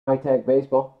high-tech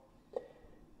baseball.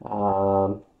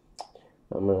 I'm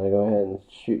going to go ahead and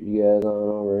shoot you guys on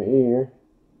over here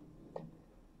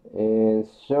and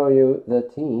show you the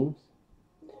teams.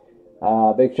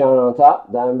 Big Sean on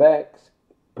top, Diamondbacks.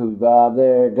 Poopy Bob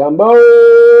there,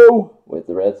 Gumbo with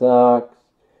the Red Sox.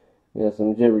 We got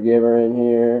some Jibber Gibber in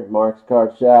here. Mark's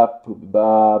Card Shop, Poopy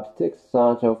Bob's, Texas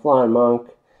Sancho, Flying Monk.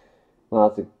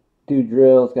 Lots of Dude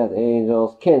Drills, got the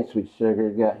Angels. Ken Sweet Sugar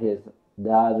got his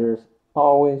Dodgers.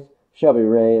 Always. Shelby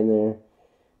Ray in there,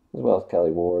 as well as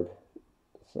Kelly Ward.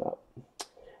 So,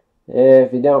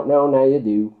 if you don't know, now you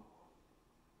do.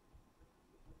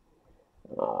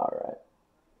 Alright.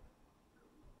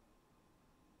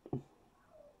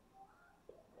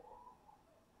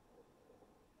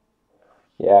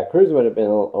 Yeah, Cruz would have been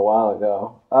a while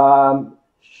ago.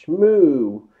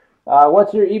 Shmoo.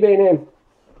 What's your eBay name?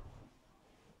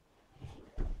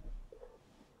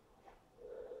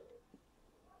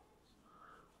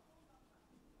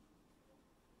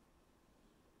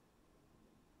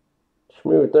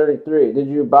 Shmoo33. Did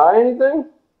you buy anything?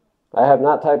 I have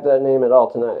not typed that name at all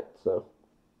tonight, so.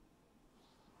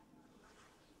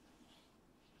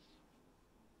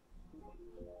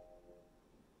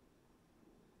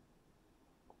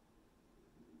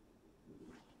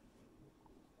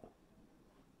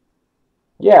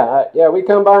 Yeah, we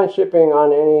combine shipping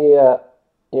on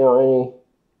any,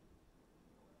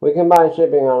 we combine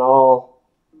shipping on all,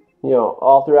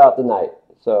 all throughout the night.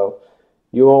 So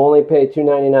you will only pay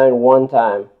 $2.99 one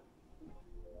time.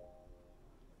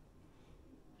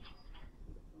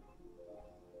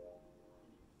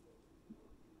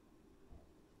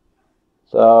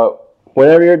 So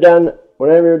whenever you're done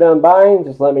buying,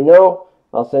 just let me know.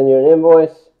 I'll send you an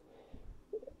invoice.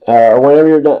 Or whenever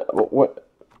you're done,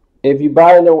 if you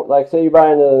buy into, like, say you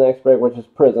buy into the next break, which is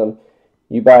Prism,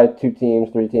 you buy 2 teams,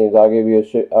 3 teams. I'll give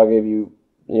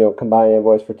you combined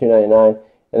invoice for $2.99.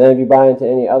 And then if you buy into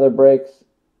any other breaks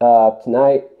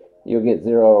tonight, you'll get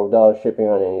 $0 shipping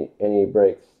on any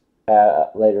breaks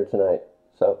later tonight.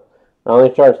 So I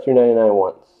only charge $2.99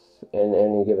 once in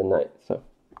any given night. So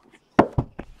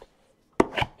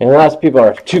unless people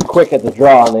are too quick at the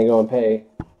draw and they go and pay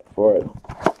for it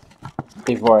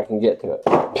before I can get to it.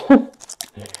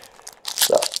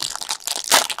 So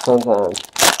sometimes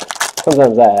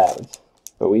that happens,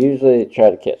 but we usually try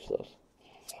to catch those.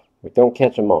 We don't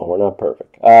catch them all. We're not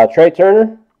perfect. Trey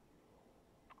Turner,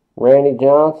 Randy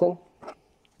Johnson,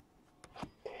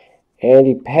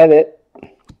 Andy Pettit,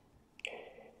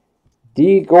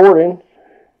 D. Gordon,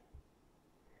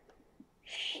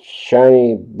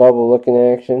 shiny bubble looking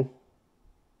action.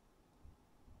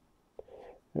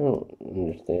 I don't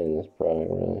understand this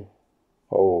product really.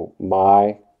 Oh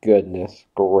my goodness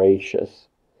gracious.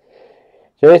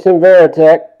 Jason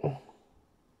Varitek.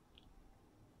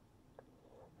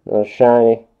 No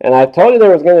shiny. And I told you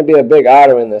there was going to be a big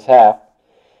auto in this half.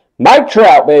 Mike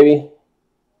Trout, baby.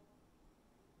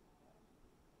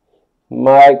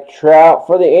 Mike Trout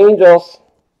for the Angels.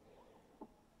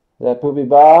 Is that Poopy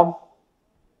Bob?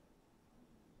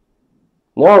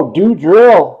 No, Do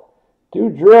Drill. Do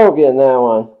Drill getting that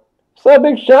one. What's up,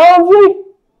 Big Shawnsy?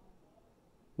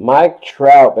 Mike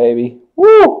Trout, baby.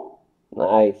 Woo!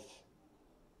 Nice.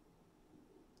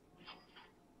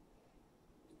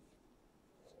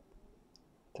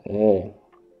 Dang.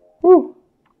 Woo!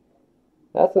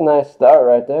 That's a nice start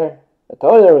right there. I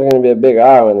told you there was going to be a big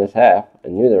auto in this half. I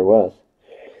knew there was.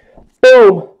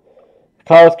 Boom!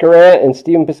 Carlos Correa and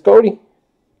Steven Piscotty.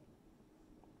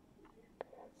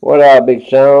 What up, Big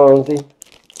Shawnsy?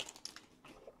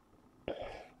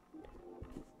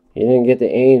 You didn't get the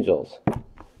Angels.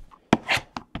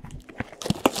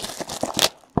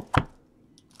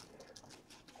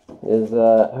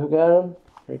 Who got him?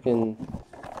 Freaking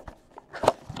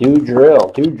Do Drill.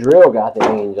 Do Drill got the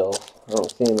Angels. I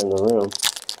don't see him in the room.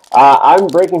 I'm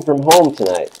breaking from home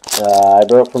tonight. I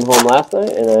broke from home last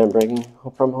night, and I'm breaking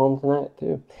from home tonight,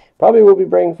 too. Probably will be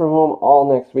breaking from home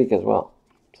all next week as well.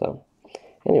 So,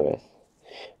 anyways.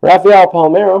 Rafael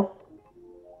Palmeiro.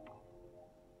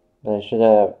 I should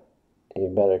have a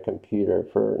better computer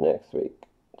for next week.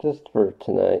 Just for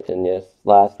tonight, and yes,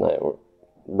 last night we're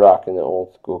rocking the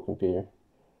old school computer.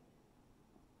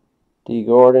 D.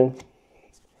 Gordon.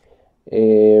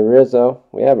 A Rizzo.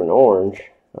 We have an orange.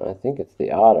 I think it's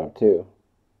the auto, too.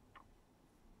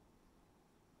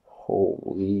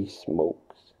 Holy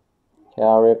smokes.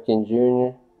 Cal Ripken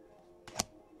Jr.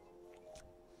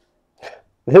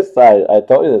 This side, I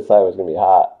told you this side was going to be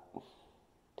hot.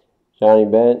 Johnny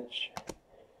Bench.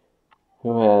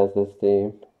 Who has this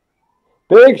team?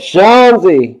 Big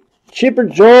Shawnsy. Chipper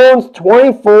Jones,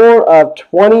 24 of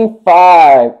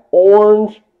 25.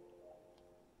 Orange.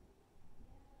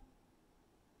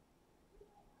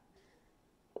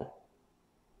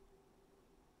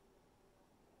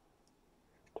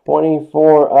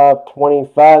 24 of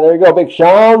 25. There you go, Big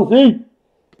Sean. See?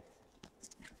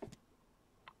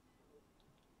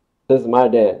 This is my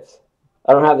dance.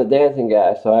 I don't have the dancing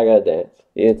guy, so I gotta dance.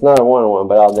 It's not a one-on-one,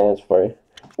 but I'll dance for you.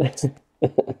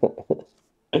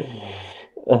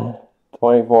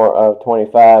 24 of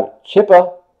 25.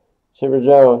 Chipper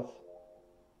Jones.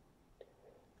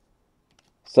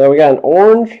 So we got an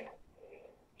orange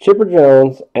Chipper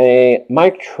Jones, a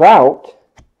Mike Trout.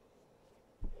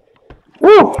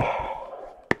 Woo!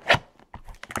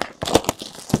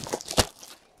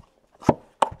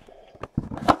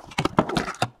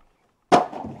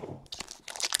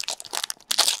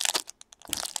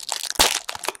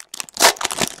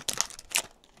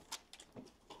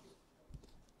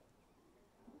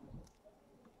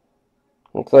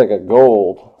 Looks like a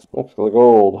gold. Looks like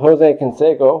gold. Jose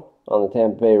Canseco on the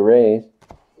Tampa Bay Rays.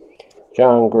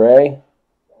 John Gray.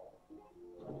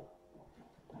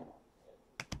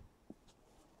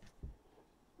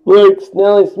 Blake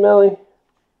Snelly Smelly.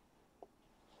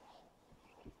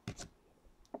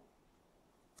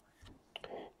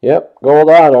 Yep, gold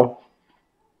auto.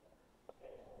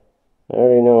 I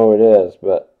already know who it is,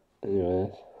 but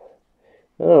anyways.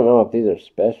 I don't know if these are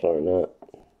special or not.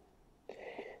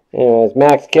 Anyways,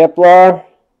 Max Kepler.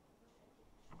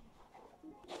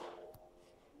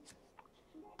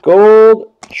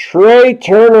 Gold Trey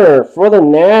Turner for the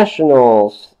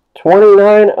Nationals.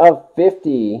 29 of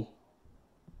 50.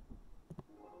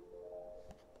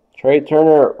 Trey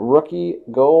Turner rookie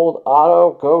gold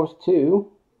auto goes to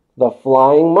the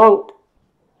Flying Monk.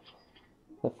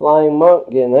 The Flying Monk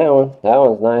getting that one. That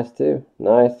one's nice too.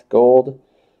 Nice gold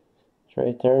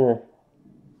Trey Turner.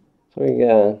 So we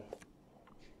got.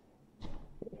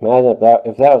 Imagine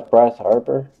if that was Bryce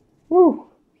Harper. Woo!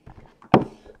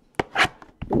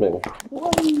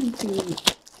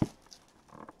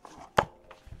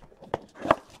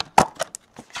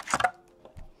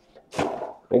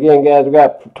 Again, guys, we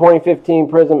got 2015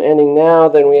 Prism ending now.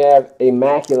 Then we have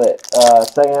Immaculate.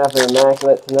 Second half of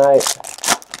Immaculate tonight.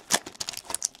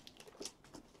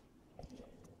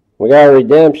 We got a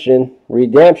Redemption.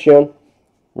 Redemption.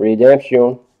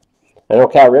 I know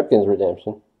Cal Ripken's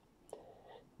Redemption.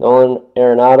 Nolan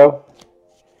Arenado.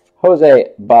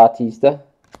 Jose Bautista.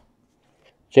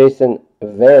 Jason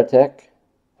Varitek.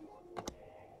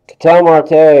 Ketel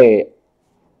Marte.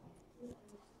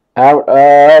 Out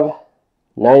of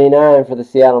 99 for the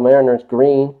Seattle Mariners.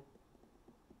 Green.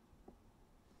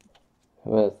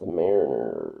 Who has the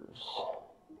Mariners?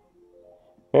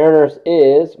 Mariners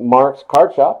is Mark's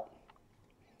Card Shop.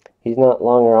 He's not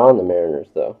longer on the Mariners,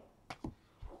 though.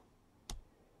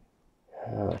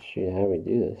 Oh, shoot. How do we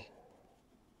do this?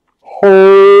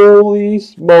 Holy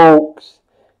smokes.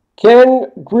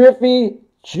 Ken Griffey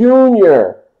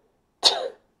Jr.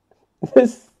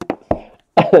 This.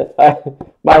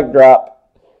 Mic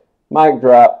drop. Mic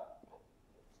drop.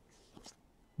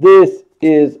 This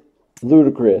is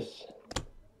ludicrous.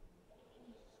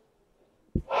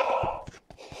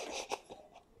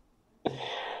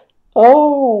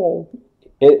 Oh,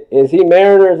 is he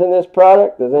Mariners in this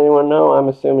product? Does anyone know? I'm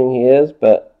assuming he is,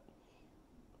 but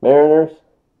Mariners?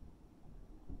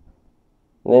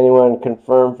 Can anyone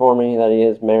confirm for me that he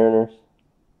is Mariners?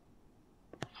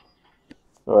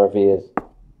 Or if he is,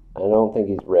 I don't think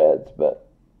he's Reds, but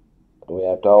we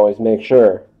have to always make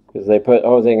sure, because they put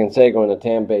Jose Canseco in the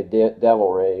Tampa Bay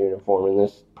Devil Ray uniform in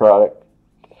this product.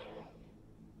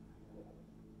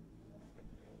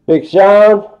 Big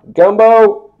Sean,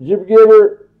 Gumbo, Jibber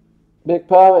Gibber, Big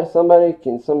Papa, somebody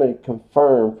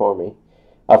confirm for me?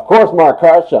 Of course, Mark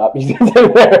Carshop. He's in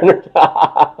the Mariners.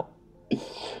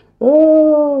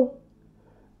 Oh,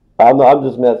 I'm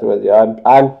just messing with you.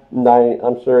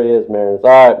 I'm sure he is Mariners.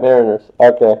 All right, Mariners.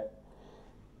 Okay.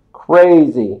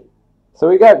 Crazy. So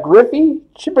we got Griffey,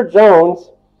 Chipper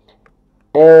Jones,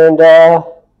 and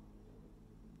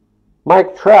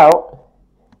Mike Trout.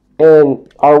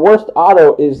 And our worst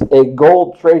auto is a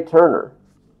gold Trey Turner.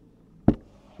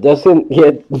 Doesn't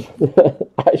get.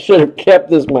 I should have kept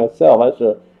this myself. I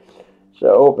should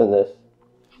have opened this.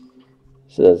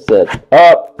 Should have said,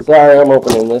 oh, sorry, I'm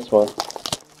opening this one.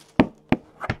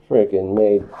 Freaking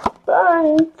made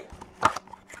bank.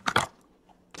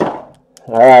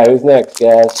 Alright, who's next,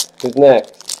 guys? Who's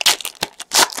next?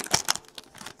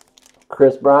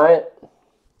 Chris Bryant.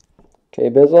 K.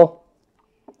 Bizzle.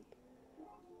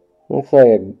 Looks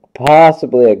like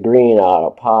possibly a green auto.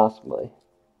 Possibly.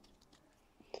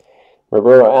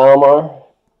 Roberto Alomar.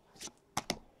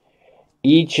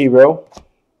 Ichiro.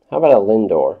 How about a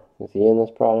Lindor? Is he in this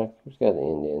product? Who's got the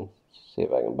Indians? Let's see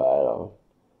if I can buy it all.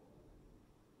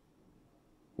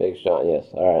 Big Sean, yes.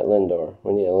 Alright, Lindor.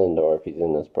 We need a Lindor if he's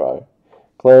in this product.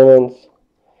 Clemens.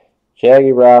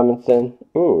 Jackie Robinson.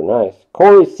 Ooh, nice.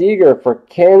 Corey Seager for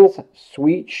Ken's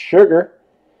Sweet Sugar.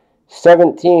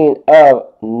 17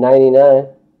 of 99.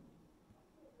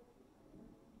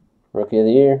 Rookie of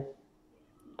the Year.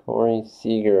 Corey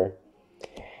Seager.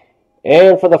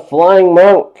 And for the Flying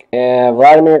Monk,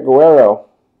 Vladimir Guerrero.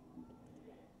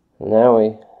 Now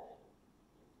we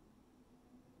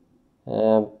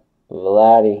have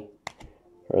Vladdy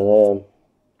for them.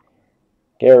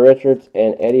 Garrett Richards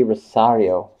and Eddie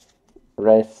Rosario.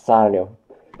 Last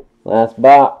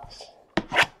box.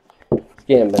 It's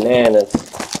getting bananas.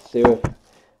 Let's see if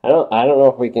I don't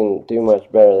know if we can do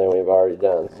much better than we've already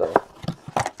done, so.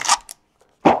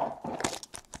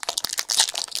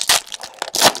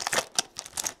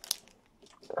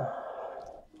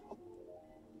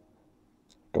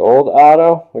 Gold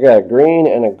auto. We got a green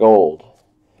and a gold.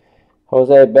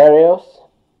 Jose Barrios.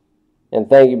 And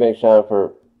thank you, Big Sean,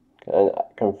 for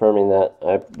confirming that.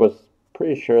 I was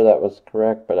pretty sure that was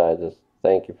correct, but I just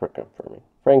thank you for confirming.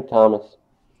 Frank Thomas.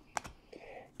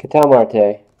 Ketel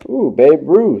Marte. Ooh, Babe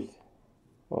Ruth.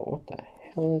 Oh, what the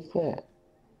hell is that?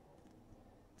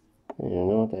 I don't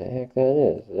know what the heck that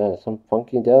is. Is that some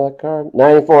funky Della card?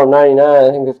 94 of 99. I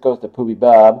think this goes to Poopy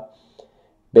Bob.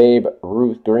 Babe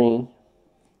Ruth Green.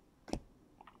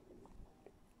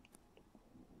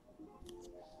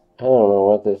 I don't know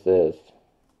what this is. Is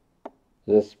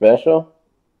this special?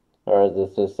 Or is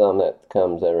this just something that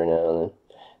comes every now and then?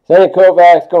 Sonny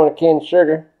Koufax going to Ken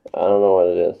Sugar. I don't know what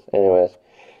it is. Anyways.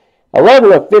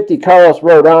 11 of 50 Carlos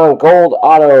Rodon Gold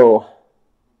Auto.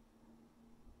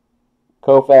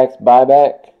 Koufax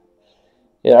buyback.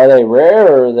 Yeah, are they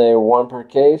rare or are they one per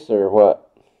case or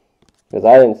what? Because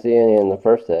I didn't see any in the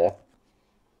first half.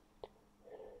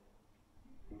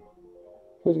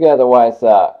 Who's got the White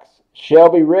Sox?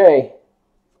 Shelby Ray.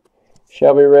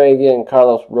 Shelby Ray getting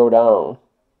Carlos Rodon.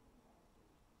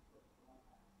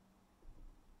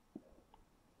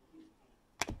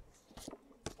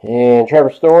 And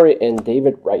Trevor Story and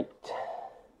David Wright.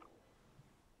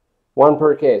 One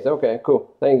per case. Okay,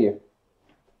 cool. Thank you.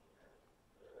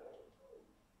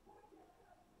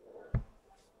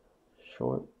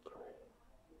 Short.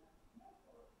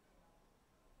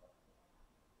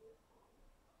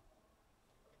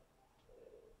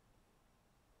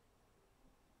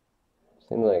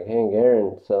 Seems like Hank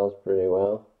Aaron sells pretty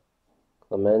well.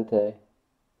 Clemente.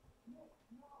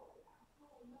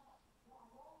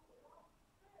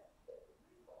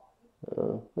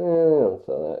 They don't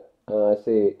sell that. I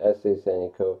see Sandy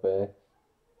Koufax.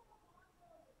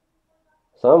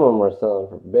 Some of them are selling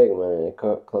for big money.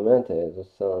 Clemente is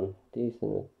just selling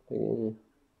decent at the beginning.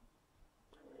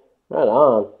 Right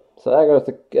on. So that goes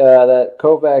to that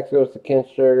Koufax goes to Kent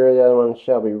Sugar. The other one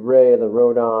Shelby Ray, the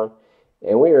Rodon.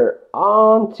 And we are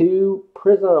on to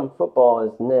Prism Football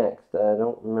is next. I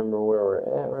don't remember where we're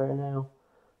at right now.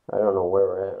 I don't know where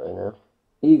we're at right now.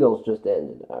 Eagles just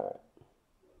ended. All right.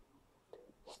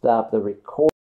 Stop the recording.